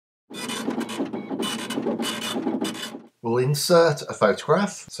We'll insert a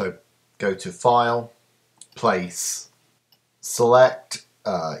photograph, so go to File, Place, select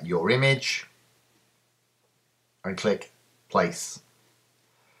your image and click Place.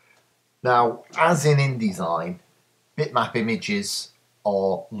 Now, as in InDesign, bitmap images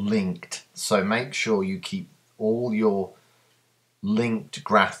are linked, so make sure you keep all your linked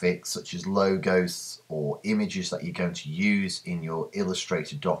graphics such as logos or images that you're going to use in your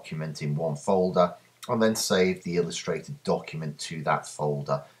Illustrator document in one folder, and then save the Illustrator document to that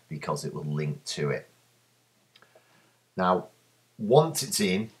folder because it will link to it. Now, once it's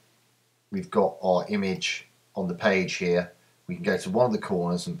in, we've got our image on the page here. We can go to one of the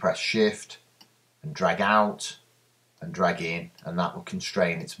corners and press Shift and drag out and drag in, and that will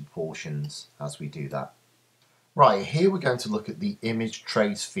constrain its proportions as we do that. Right, here we're going to look at the image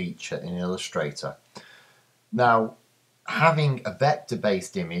trace feature in Illustrator. Now, having a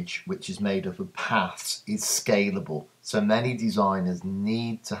vector-based image which is made up of paths is scalable, so many designers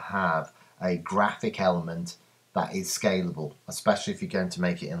need to have a graphic element that is scalable, especially if you're going to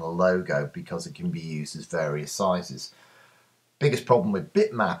make it in a logo, because it can be used as various sizes. Biggest problem with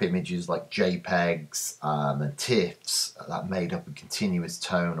bitmap images like JPEGs and TIFFs that made up of continuous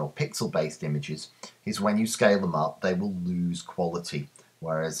tone or pixel-based images is when you scale them up, they will lose quality,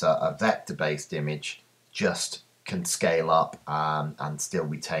 whereas a vector-based image just can scale up and still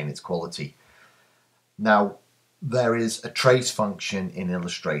retain its quality. Now, there is a trace function in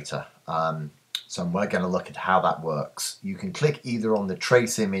Illustrator, so we're going to look at how that works. You can click either on the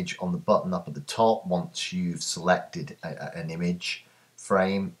trace image on the button up at the top once you've selected an image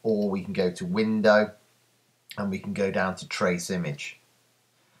frame, or we can go to Window and we can go down to Trace Image.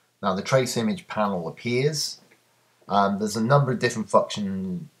 Now the Trace Image panel appears. There's a number of different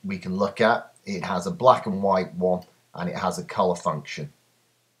functions we can look at. It has a black and white one and it has a color function.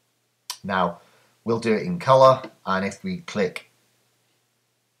 Now we'll do it in color, and if we click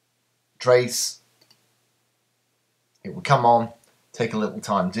Trace, it will come on, take a little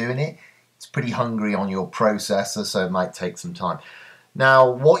time doing it. It's pretty hungry on your processor, so it might take some time.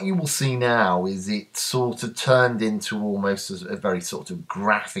 Now, what you will see now is it sort of turned into almost a very sort of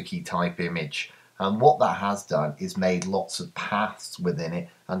graphic-y type image. And what that has done is made lots of paths within it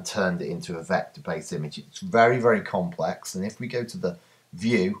and turned it into a vector-based image. It's very, very complex. And if we go to the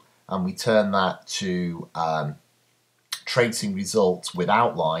view and we turn that to tracing results with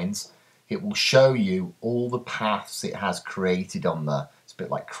outlines, it will show you all the paths it has created on there. It's a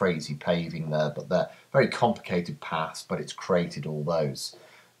bit like crazy paving there, but they're very complicated paths, but it's created all those.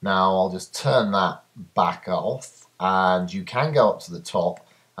 Now I'll just turn that back off, and you can go up to the top,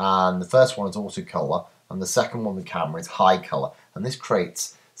 and the first one is auto color, and the second one, the camera, is high color, and this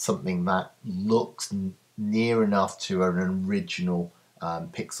creates something that looks near enough to an original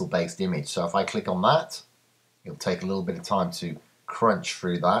pixel-based image. So if I click on that, it'll take a little bit of time to crunch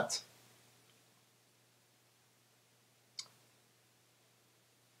through that.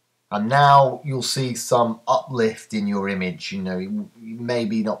 And now you'll see some uplift in your image. You know,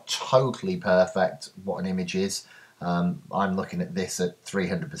 maybe not totally perfect what an image is. I'm looking at this at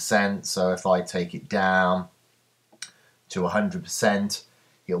 300%, so if I take it down to 100%,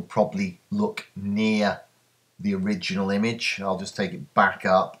 it'll probably look near the original image. I'll just take it back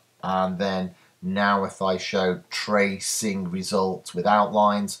up, and then now if I show tracing results with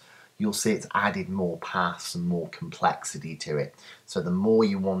outlines, you'll see it's added more paths and more complexity to it. So the more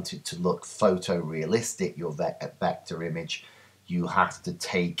you want it to look photorealistic, your vector image, you have to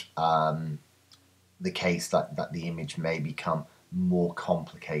take the case that the image may become more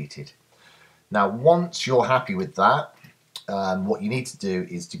complicated. Now once you're happy with that, what you need to do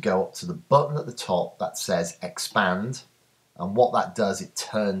is to go up to the button at the top that says expand, and what that does, it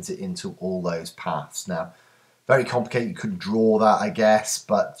turns it into all those paths. Now, very complicated, you couldn't draw that, I guess,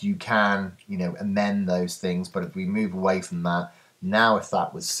 but you can, you know, amend those things. But if we move away from that, now if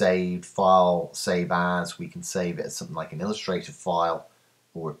that was saved, file, save as, we can save it as something like an Illustrator file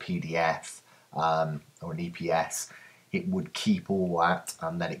or a PDF or an EPS. It would keep all that,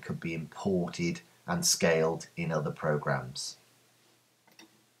 and then it could be imported and scaled in other programs.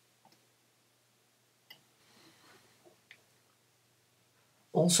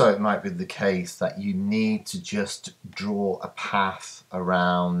 Also, it might be the case that you need to just draw a path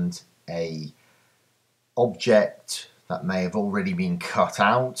around a object that may have already been cut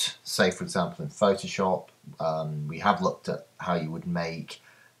out. Say, for example, in Photoshop, we have looked at how you would make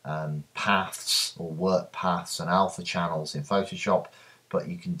paths or work paths and alpha channels in Photoshop, but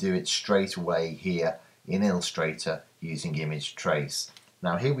you can do it straight away here in Illustrator using image trace.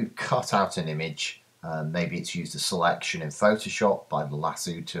 Now here we've cut out an image Maybe it's used a selection in Photoshop by the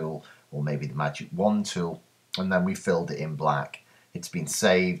lasso tool, or maybe the magic wand tool, and then we filled it in black. It's been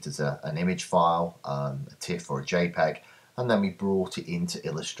saved as an image file, a TIFF or a JPEG, and then we brought it into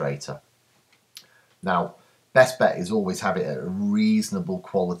Illustrator. Now, best bet is always have it at a reasonable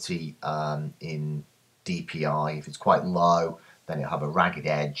quality in DPI. If it's quite low, then it'll have a ragged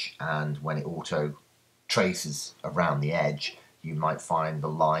edge, and when it auto traces around the edge, you might find the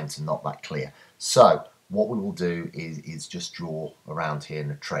lines are not that clear. So what we will do is just draw around here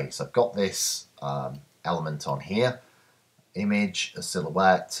in a trace. I've got this element on here, image, a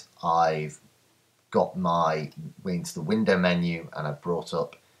silhouette. I've got my way into the window menu and I've brought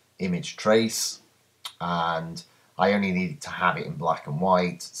up image trace, and I only needed to have it in black and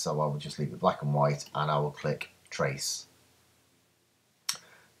white, so I will just leave it black and white and I will click trace.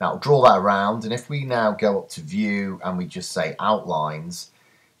 Now I'll draw that around, and if we now go up to view and we just say outlines,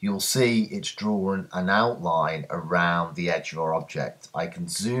 you'll see it's drawn an outline around the edge of our object. I can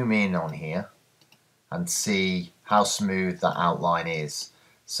zoom in on here and see how smooth that outline is.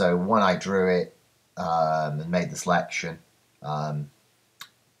 So when I drew it and made the selection,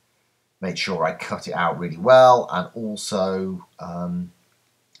 made sure I cut it out really well, and also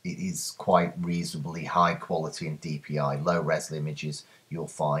it is quite reasonably high quality in DPI. Low res images, you'll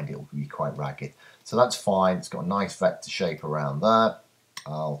find it will be quite ragged. So that's fine, it's got a nice vector shape around there.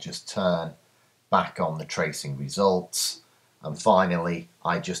 I'll just turn back on the tracing results, and finally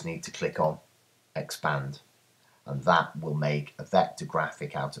I just need to click on expand, and that will make a vector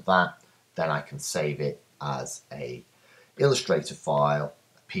graphic out of that. Then I can save it as a Illustrator file,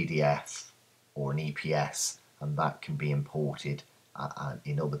 a PDF or an EPS, and that can be imported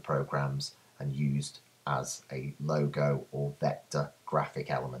in other programs and used as a logo or vector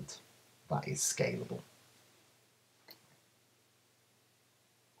graphic element that is scalable.